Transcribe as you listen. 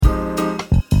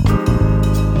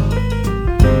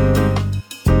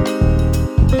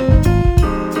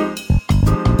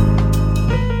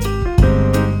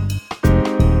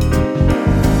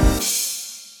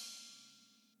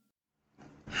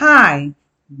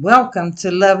Welcome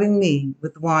to Loving Me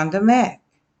with Wanda Mack.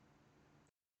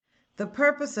 The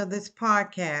purpose of this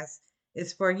podcast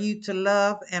is for you to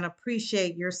love and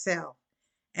appreciate yourself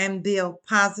and build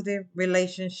positive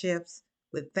relationships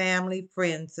with family,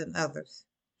 friends, and others.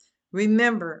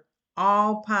 Remember,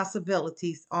 all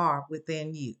possibilities are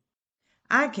within you.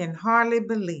 I can hardly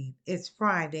believe it's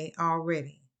Friday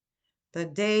already. The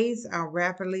days are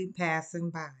rapidly passing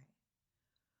by.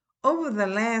 Over the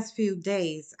last few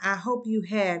days, I hope you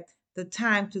had the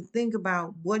time to think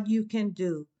about what you can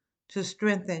do to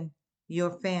strengthen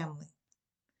your family.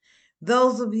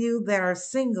 Those of you that are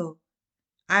single,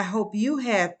 I hope you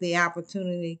had the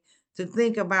opportunity to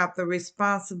think about the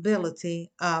responsibility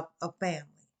of a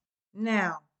family.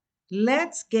 Now,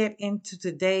 let's get into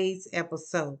today's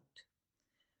episode.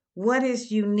 What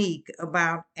is unique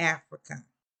about Africa?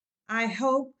 I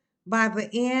hope by the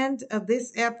end of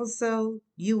this episode,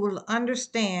 you will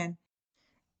understand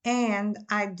and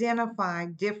identify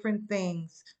different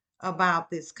things about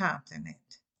this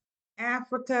continent.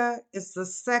 Africa is the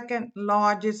second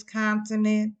largest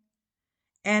continent,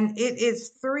 and it is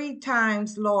 3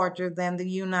 times larger than the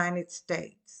United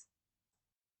States.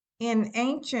 In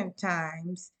ancient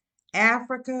times,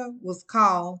 Africa was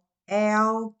called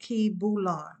Al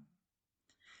Kebulan.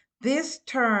 This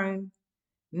term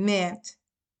meant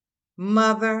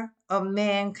mother of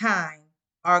mankind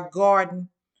or Garden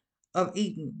of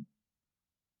Eden.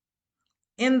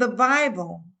 In the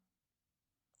Bible,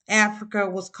 Africa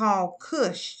was called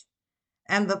Cush,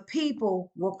 and the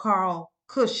people were called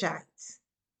Cushites.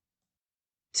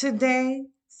 Today,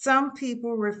 some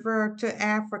people refer to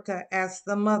Africa as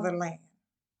the motherland.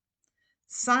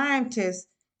 Scientists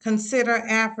consider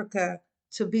Africa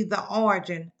to be the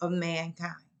origin of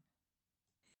mankind.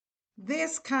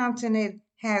 This continent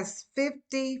has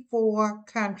 54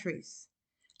 countries.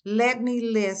 Let me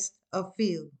list a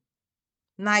few: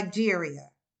 Nigeria,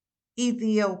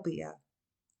 Ethiopia,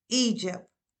 Egypt,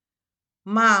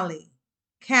 Mali,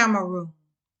 Cameroon,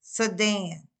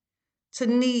 Sudan,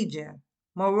 Tunisia,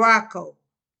 Morocco,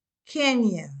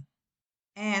 Kenya,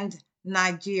 and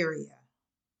Nigeria.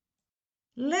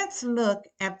 Let's look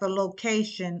at the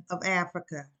location of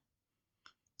Africa.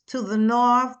 To the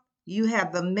north, you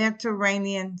have the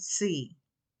Mediterranean Sea.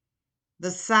 The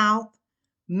south,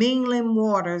 mingling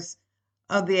waters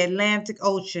of the Atlantic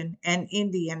Ocean and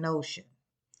Indian Ocean.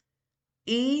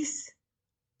 East,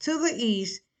 to the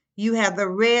east, you have the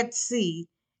Red Sea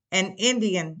and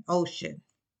Indian Ocean.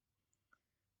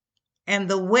 And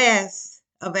the west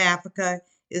of Africa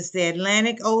is the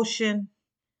Atlantic Ocean,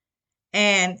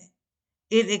 and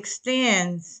it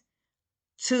extends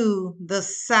to the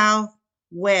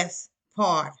southwest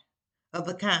part of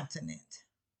the continent.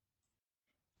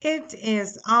 It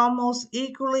is almost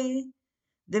equally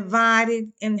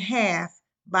divided in half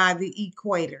by the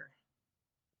equator.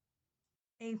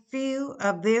 A few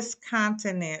of this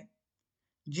continent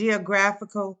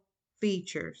geographical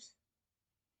features.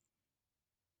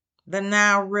 The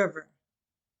Nile River.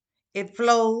 It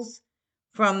flows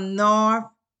from north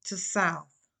to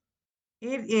south.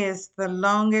 It is the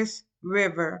longest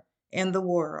river in the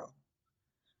world.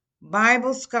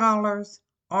 Bible scholars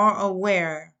are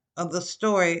aware of the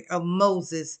story of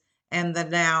Moses and the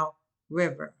Nile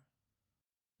River.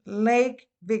 Lake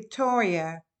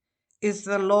Victoria is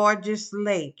the largest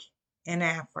lake in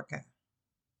Africa.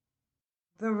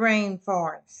 The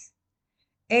rainforest.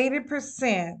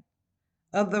 80%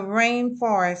 of the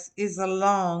rainforest is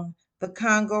along the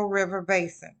Congo River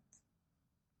Basin.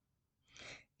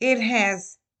 It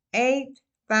has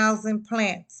 8,000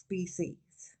 plant species.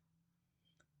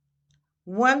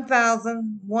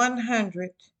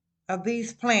 1,100 of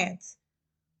these plants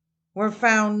were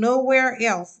found nowhere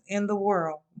else in the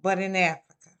world but in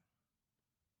Africa.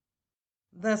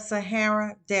 The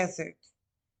Sahara Desert.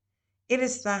 It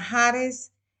is the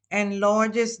hottest and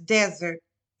largest desert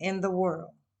in the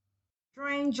world.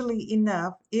 Strangely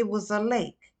enough, it was a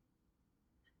lake.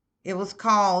 It was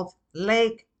called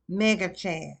Lake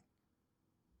Megachad.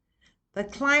 The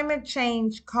climate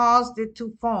change caused it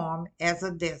to form as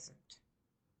a desert.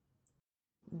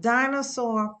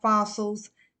 Dinosaur fossils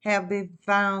have been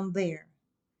found there.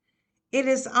 It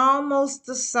is almost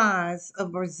the size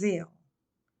of Brazil.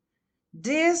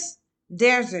 This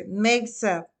desert makes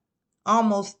up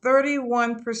almost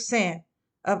 31%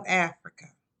 of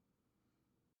Africa.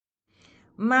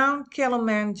 Mount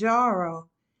Kilimanjaro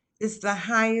is the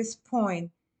highest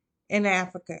point in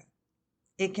Africa.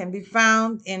 It can be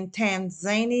found in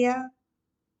Tanzania.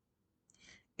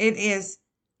 It is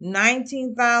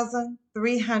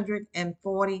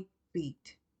 19,340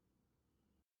 feet.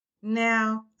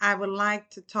 Now, I would like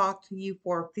to talk to you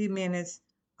for a few minutes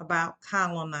about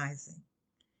colonizing.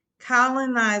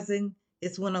 Colonizing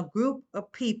is when a group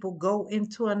of people go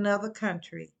into another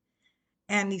country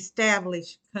and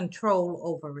establish control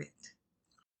over it.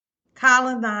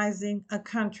 Colonizing a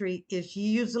country is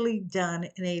usually done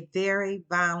in a very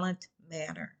violent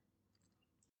manner.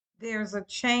 There's a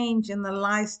change in the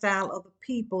lifestyle of the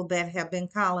people that have been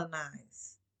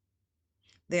colonized.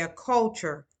 Their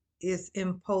culture is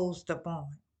imposed upon.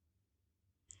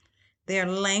 Their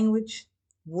language,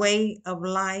 way of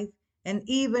life, and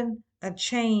even a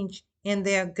change in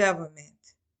their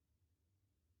government.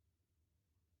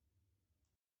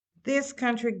 This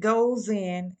country goes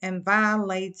in and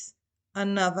violates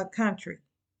another country,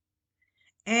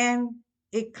 and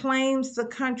it claims the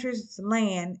country's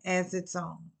land as its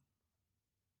own.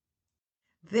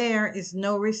 There is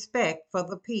no respect for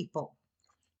the people.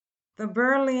 The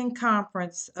Berlin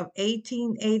Conference of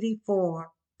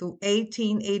 1884 through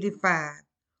 1885,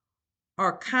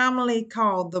 or commonly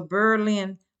called the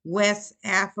Berlin West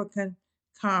African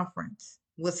Conference,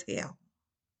 was held.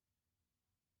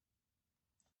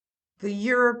 The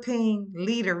European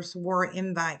leaders were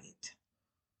invited.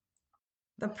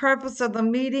 The purpose of the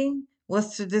meeting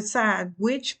was to decide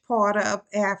which part of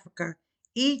Africa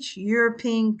each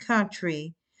European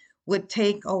country would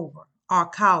take over or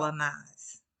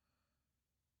colonize.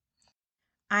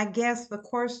 I guess the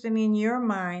question in your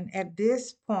mind at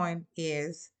this point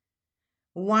is,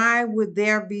 why would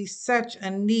there be such a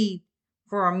need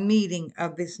for a meeting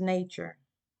of this nature?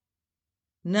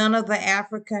 None of the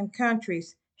African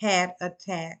countries had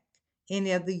attacked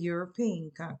any of the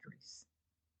European countries.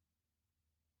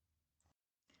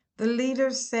 The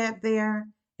leaders sat there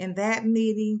in that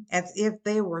meeting as if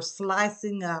they were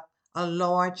slicing up a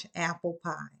large apple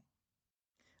pie.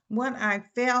 What I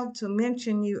failed to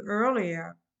mention you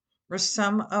earlier were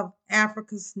some of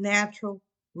Africa's natural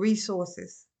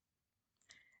resources.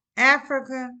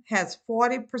 Africa has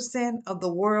 40% of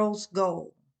the world's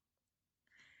gold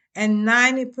and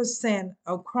 90%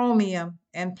 of chromium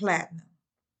and platinum.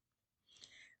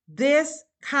 This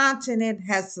continent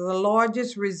has the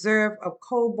largest reserve of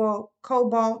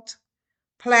cobalt,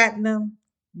 platinum,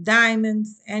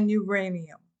 diamonds, and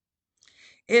uranium.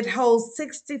 It holds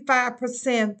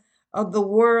 65% of the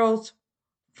world's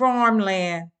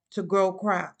farmland to grow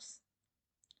crops,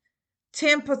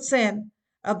 10%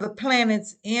 of the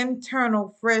planet's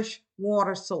internal fresh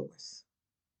water source.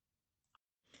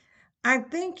 I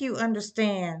think you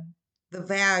understand the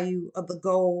value of the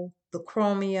gold, the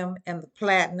chromium, and the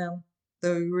platinum,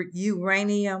 the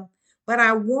uranium, but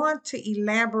I want to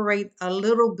elaborate a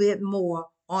little bit more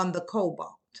on the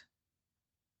cobalt.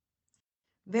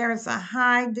 There's a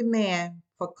high demand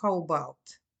for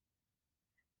cobalt,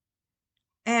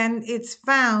 and it's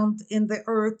found in the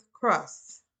earth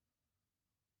crust.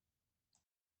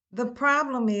 The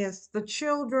problem is the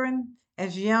children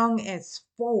as young as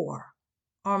 4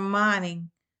 are mining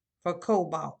for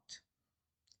cobalt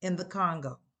in the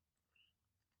Congo.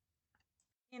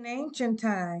 In ancient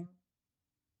time,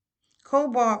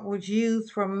 cobalt was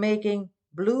used for making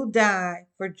blue dye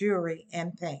for jewelry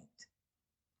and paint.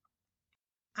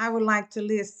 I would like to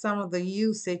list some of the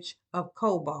usage of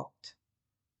cobalt.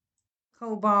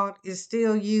 Cobalt is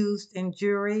still used in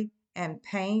jewelry and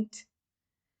paint.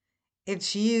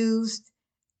 It's used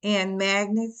in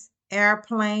magnets,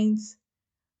 airplanes,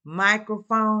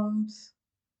 microphones,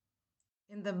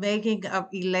 in the making of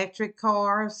electric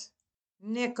cars,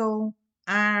 nickel,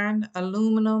 iron,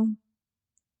 aluminum.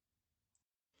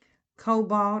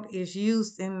 Cobalt is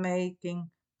used in making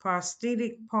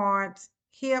prosthetic parts,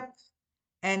 hip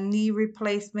and knee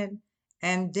replacement,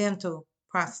 and dental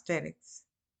prosthetics.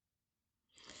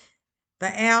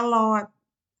 The alloy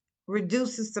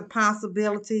reduces the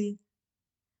possibility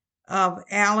of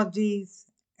allergies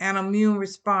and immune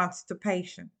response to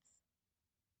patients.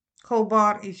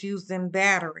 Cobalt is used in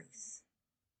batteries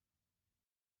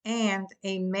and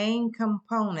a main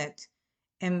component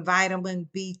in vitamin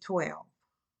B12.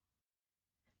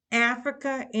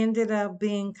 Africa ended up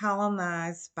being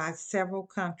colonized by several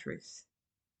countries.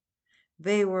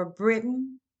 They were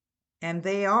Britain, and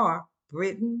they are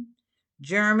Britain,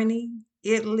 Germany,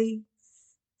 Italy,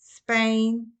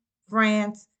 Spain,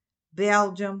 France,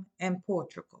 Belgium, and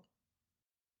Portugal.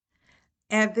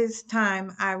 At this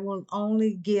time, I will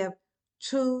only give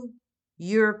 2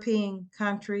 European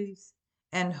countries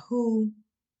and who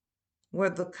were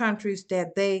the countries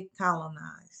that they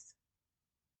colonized.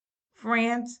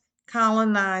 France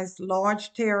colonized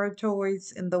large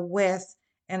territories in the west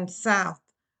and south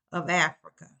of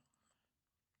Africa.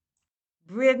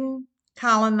 Britain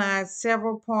colonized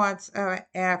several parts of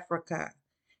Africa,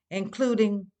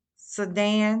 including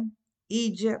Sudan,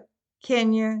 Egypt,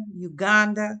 Kenya,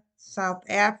 Uganda, South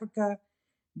Africa,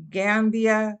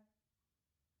 Gambia,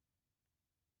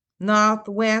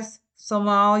 Northwest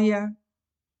Somalia,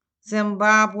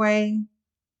 Zimbabwe,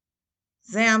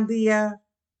 Zambia,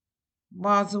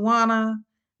 Botswana,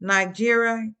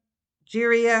 Nigeria,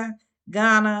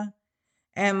 Ghana,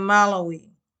 and Malawi,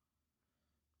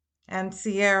 and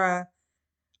Sierra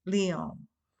Leone.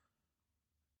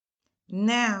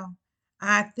 Now,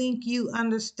 I think you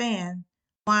understand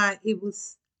why it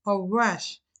was a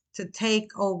rush to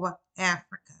take over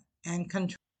Africa and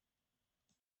control.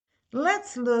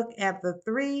 Let's look at the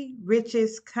three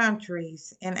richest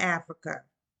countries in Africa.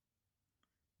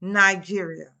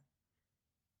 Nigeria.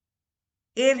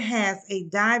 It has a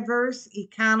diverse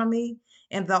economy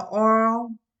in the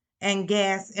oil and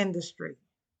gas industry.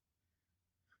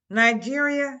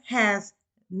 Nigeria has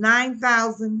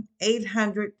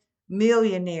 9,800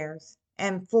 millionaires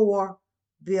and 4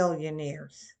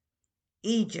 billionaires.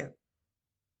 Egypt.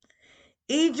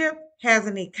 Egypt has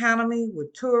an economy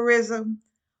with tourism,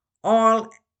 oil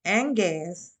and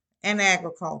gas, and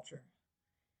agriculture.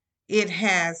 It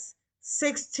has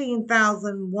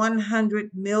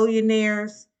 16,100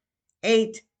 millionaires,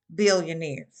 8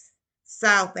 billionaires.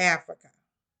 South Africa.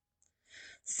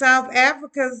 South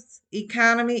Africa's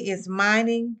economy is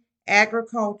mining,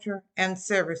 agriculture, and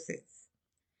services.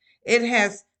 It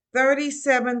has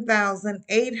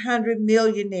 37,800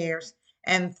 millionaires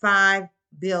and 5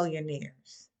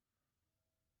 billionaires.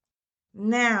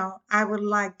 Now, I would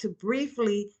like to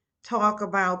briefly talk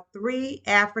about 3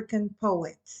 African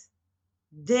poets.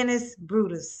 Dennis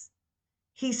Brutus.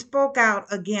 He spoke out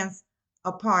against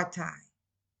apartheid.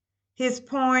 His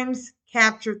poems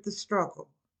captured the struggle.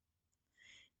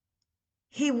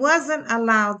 He wasn't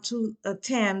allowed to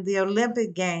attend the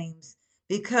Olympic Games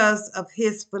because of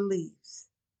his beliefs.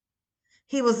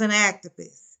 He was an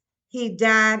activist. He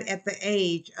died at the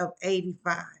age of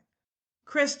 85.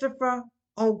 Christopher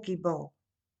Okibo,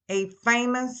 a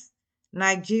famous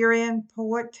Nigerian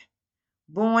poet,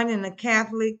 born in a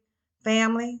Catholic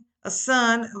family, a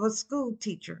son of a school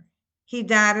teacher. He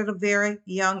died at a very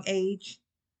young age.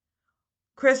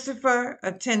 Christopher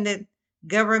attended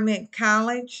government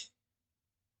college.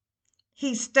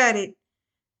 He studied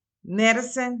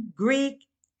medicine, Greek,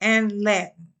 and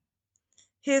Latin.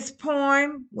 His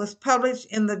poem was published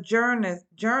in the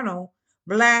journal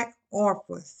Black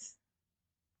Orpheus.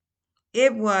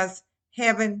 It was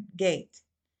Heaven Gate.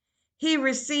 He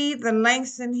received the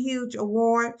Langston Hughes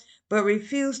Award but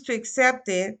refused to accept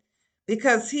it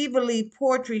because he believed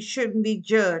poetry shouldn't be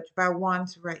judged by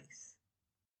one's race.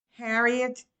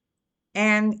 Harriet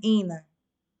Ann Ina.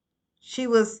 She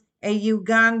was a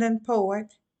Ugandan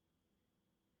poet.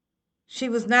 She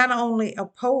was not only a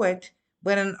poet,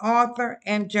 but an author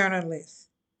and journalist.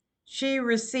 She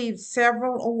received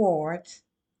several awards,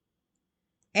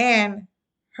 and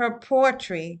her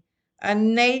poetry, A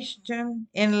Nation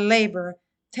in Labor,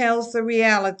 tells the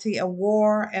reality of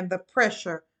war and the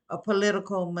pressure of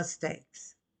political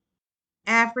mistakes.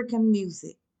 African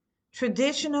music.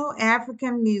 Traditional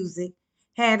African music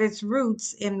had its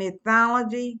roots in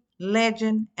mythology,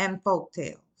 legend, and folk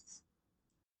tales.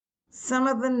 Some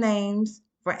of the names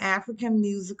for African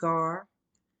music are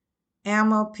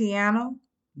Amapiano,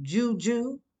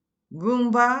 Juju,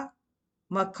 Rumba,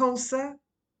 Makossa,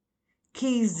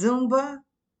 Kizomba,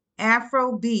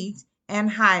 Afrobeat, and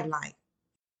Highlife.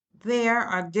 There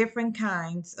are different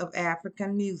kinds of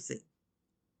African music: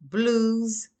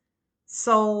 blues,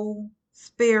 soul,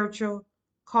 spiritual,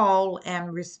 call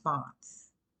and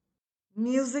response.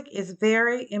 Music is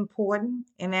very important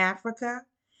in Africa.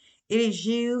 It is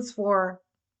used for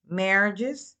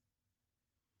marriages,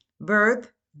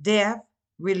 birth, death,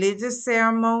 religious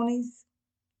ceremonies,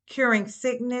 curing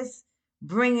sickness,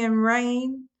 bringing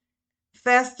rain,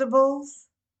 festivals.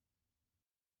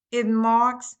 It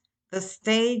marks the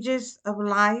stages of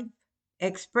life,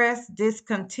 express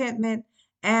discontentment,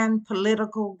 and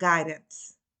political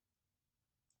guidance.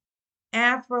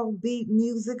 Afrobeat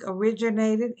music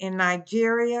originated in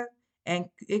Nigeria and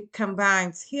it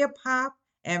combines hip hop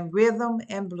and rhythm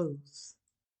and blues.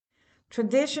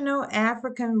 Traditional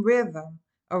African rhythm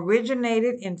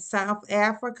originated in South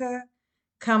Africa,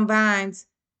 combines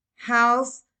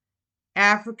house,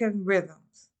 African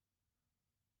rhythms.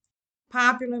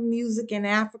 Popular music in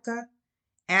Africa: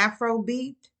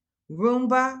 Afrobeat,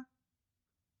 rumba,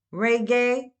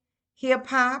 reggae, hip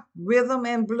hop, rhythm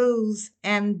and blues,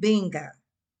 and benga.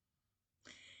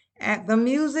 The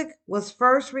music was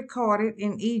first recorded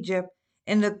in Egypt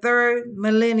in the 3rd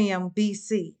millennium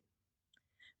BC.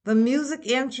 The music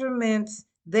instruments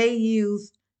they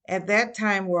used at that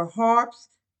time were harps,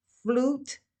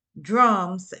 flute,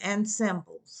 drums, and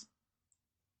cymbals.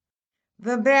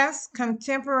 The best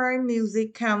contemporary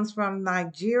music comes from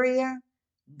Nigeria,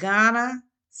 Ghana,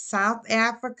 South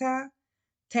Africa,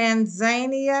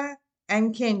 Tanzania,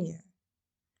 and Kenya.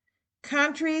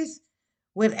 Countries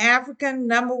with African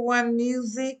number one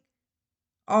music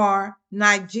are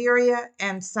Nigeria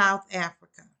and South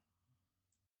Africa.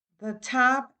 The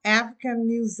top African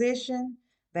musician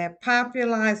that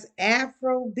popularized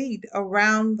Afrobeat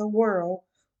around the world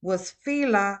was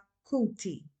Fela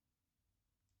Kuti.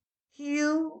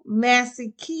 Hugh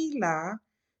Masekela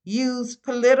used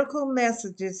political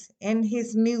messages in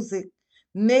his music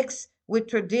mixed with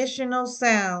traditional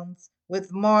sounds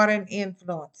with modern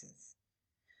influences.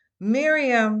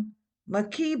 Miriam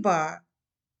Makeba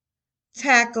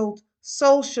tackled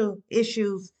social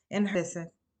issues in her listen.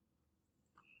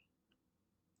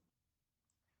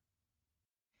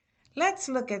 Let's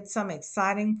look at some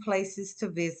exciting places to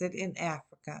visit in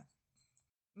Africa.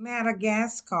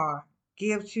 Madagascar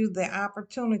gives you the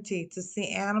opportunity to see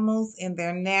animals in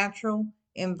their natural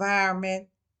environment,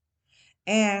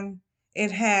 and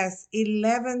it has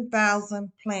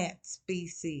 11,000 plant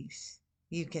species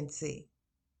you can see.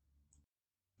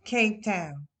 Cape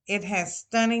Town, it has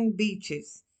stunning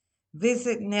beaches.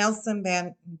 Visit Nelson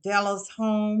Mandela's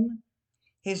home,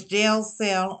 his jail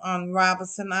cell on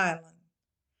Robinson Island.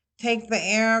 Take the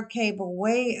air cable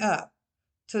way up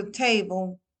to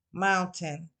Table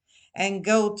Mountain and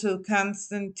go to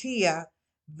Constantia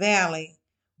Valley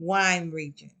wine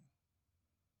region.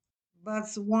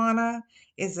 Botswana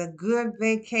is a good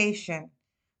vacation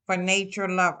for nature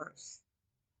lovers.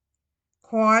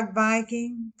 Quad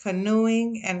biking,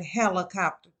 canoeing, and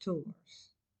helicopter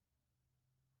tours.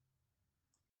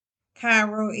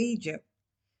 Cairo, Egypt.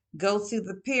 Go see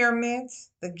the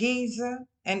pyramids, the Giza,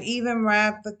 and even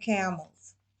ride the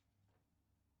camels.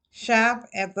 Shop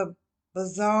at the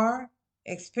bazaar,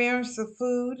 experience the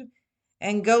food,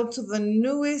 and go to the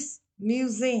newest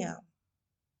museum.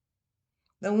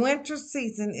 The winter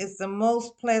season is the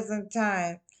most pleasant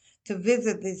time to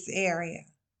visit this area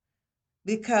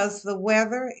because the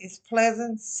weather is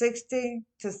pleasant, 60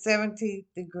 to 70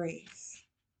 degrees.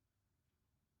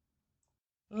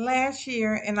 Last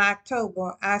year in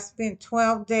October, I spent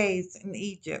 12 days in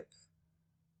Egypt.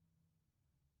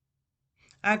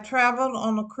 I traveled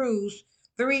on a cruise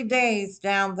 3 days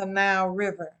down the Nile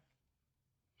River.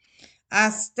 I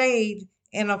stayed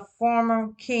in a former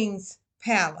king's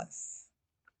palace.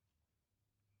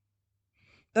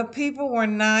 The people were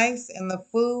nice and the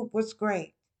food was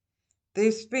great. The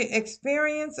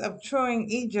experience of touring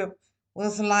Egypt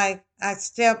was like I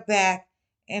stepped back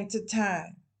into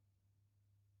time.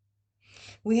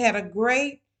 We had a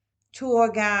great tour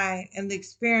guide and the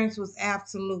experience was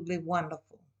absolutely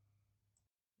wonderful.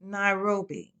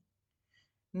 Nairobi.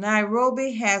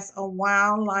 Nairobi has a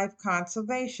wildlife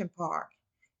conservation park.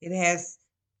 It has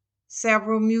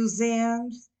several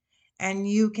museums and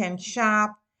you can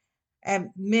shop at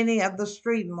many of the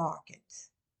street markets.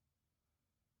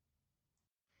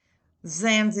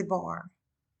 Zanzibar.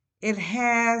 It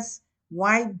has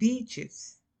white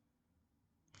beaches.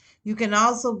 You can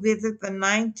also visit the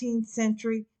 19th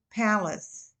century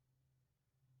palace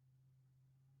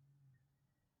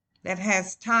that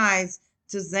has ties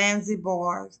to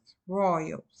Zanzibar's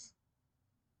royals.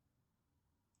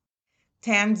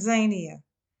 Tanzania.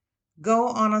 Go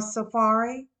on a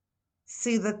safari,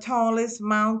 see the tallest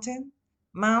mountain,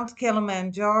 Mount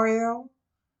Kilimanjaro,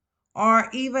 or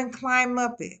even climb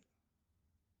up it.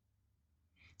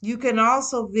 You can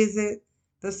also visit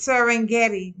the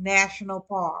Serengeti National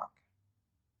Park.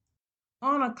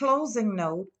 On a closing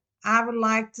note, I would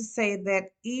like to say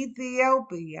that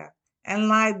Ethiopia and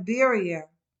Liberia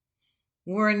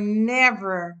were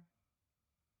never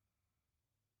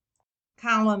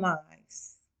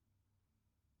colonized.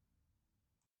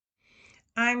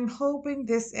 I'm hoping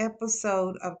this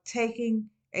episode of taking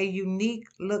a unique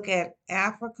look at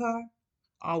Africa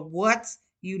or what's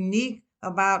unique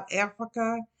about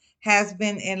Africa has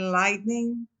been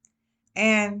enlightening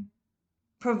and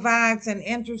provides an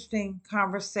interesting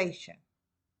conversation.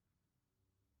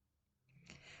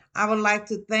 I would like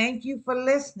to thank you for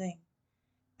listening,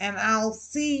 and I'll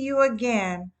see you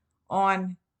again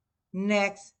on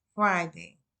next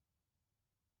Friday.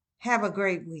 Have a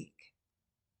great week.